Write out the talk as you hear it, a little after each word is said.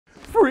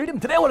freedom.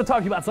 Today I want to talk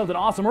to you about something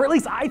awesome, or at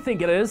least I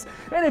think it is.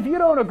 And if you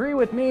don't agree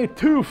with me,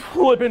 too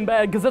flippin'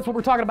 bad, because that's what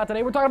we're talking about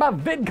today. We're talking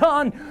about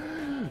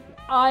VidCon.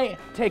 I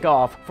take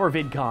off for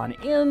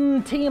VidCon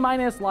in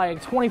T-minus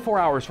like 24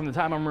 hours from the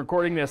time I'm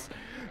recording this.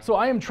 So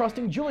I am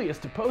trusting Julius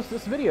to post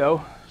this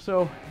video.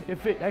 So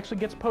if it actually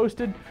gets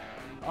posted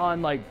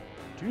on like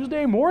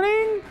Tuesday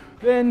morning,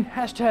 then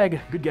hashtag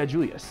good guy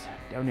Julius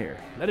down here.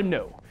 Let him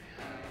know.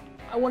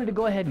 I wanted to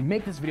go ahead and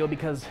make this video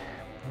because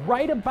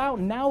right about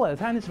now, by the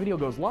time this video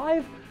goes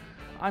live,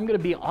 I'm gonna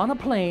be on a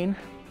plane,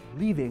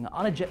 leaving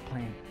on a jet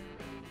plane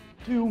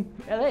to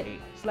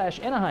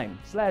LA/Anaheim/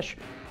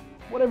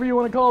 whatever you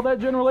want to call that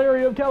general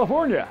area of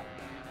California.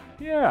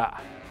 Yeah.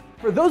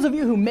 For those of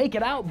you who make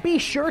it out, be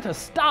sure to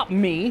stop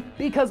me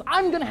because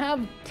I'm gonna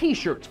have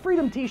t-shirts,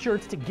 freedom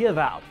t-shirts to give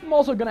out. I'm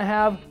also gonna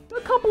have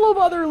a couple of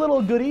other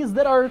little goodies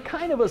that are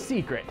kind of a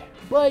secret,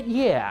 but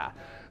yeah.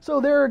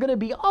 So there are gonna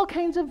be all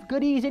kinds of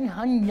goodies and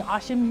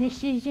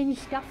awesomenesses and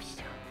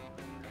stuff.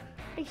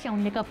 I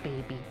sound like a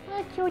baby,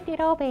 a cute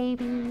little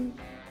baby.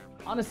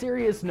 On a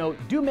serious note,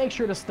 do make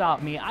sure to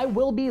stop me. I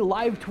will be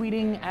live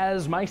tweeting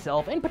as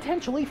myself and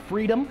potentially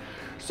Freedom.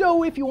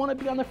 So if you want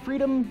to be on the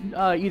Freedom,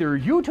 either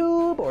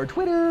YouTube or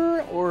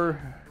Twitter or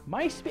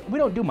MySpace, we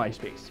don't do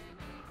MySpace.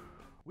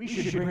 We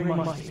should bring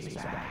MySpace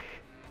back.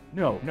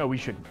 No, we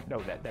shouldn't.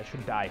 No, that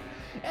should die.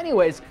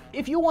 Anyways,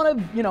 if you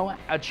want to,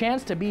 a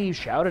chance to be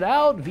shouted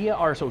out via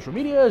our social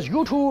medias,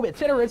 YouTube,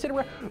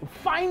 etc.,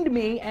 find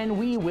me and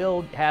we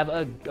will have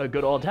a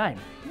good old time.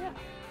 Yeah.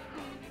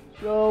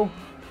 So,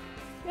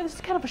 yeah, this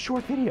is kind of a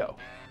short video.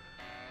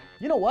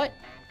 You know what?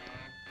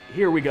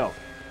 Here we go.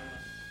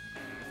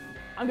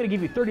 I'm going to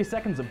give you 30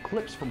 seconds of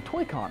clips from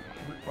ToyCon,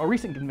 a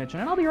recent convention,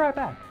 and I'll be right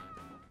back.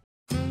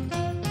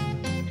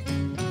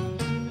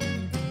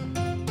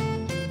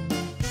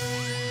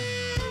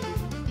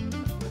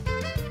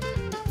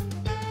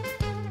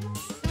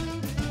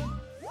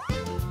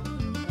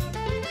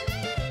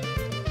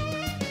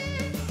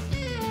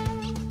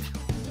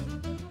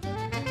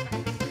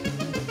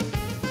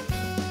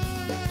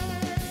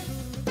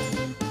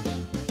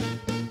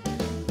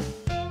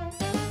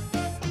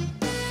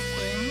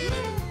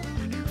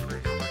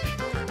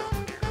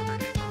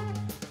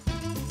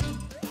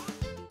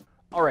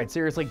 All right,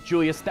 seriously,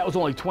 Julius, that was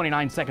only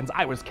 29 seconds.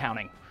 I was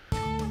counting.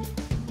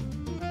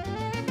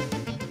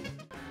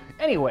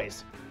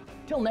 Anyways,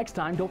 till next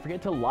time, don't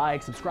forget to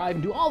like, subscribe,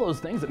 and do all those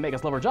things that make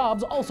us love our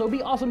jobs. Also,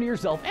 be awesome to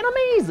yourself and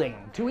amazing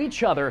to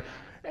each other.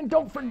 And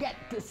don't forget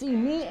to see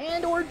me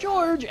and or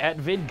George at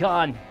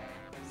VidCon.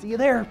 See you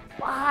there.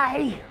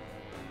 Bye.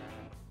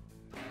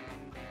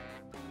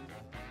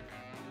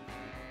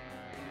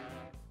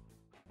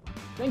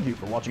 Thank you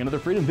for watching another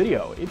Freedom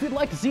video. If you'd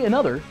like to see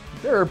another,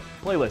 there are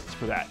playlists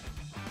for that.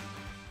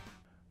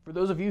 For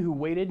those of you who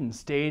waited and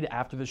stayed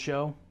after the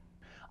show,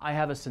 I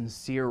have a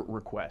sincere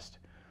request.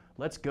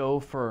 Let's go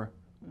for,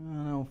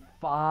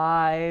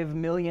 5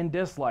 million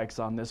dislikes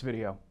on this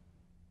video.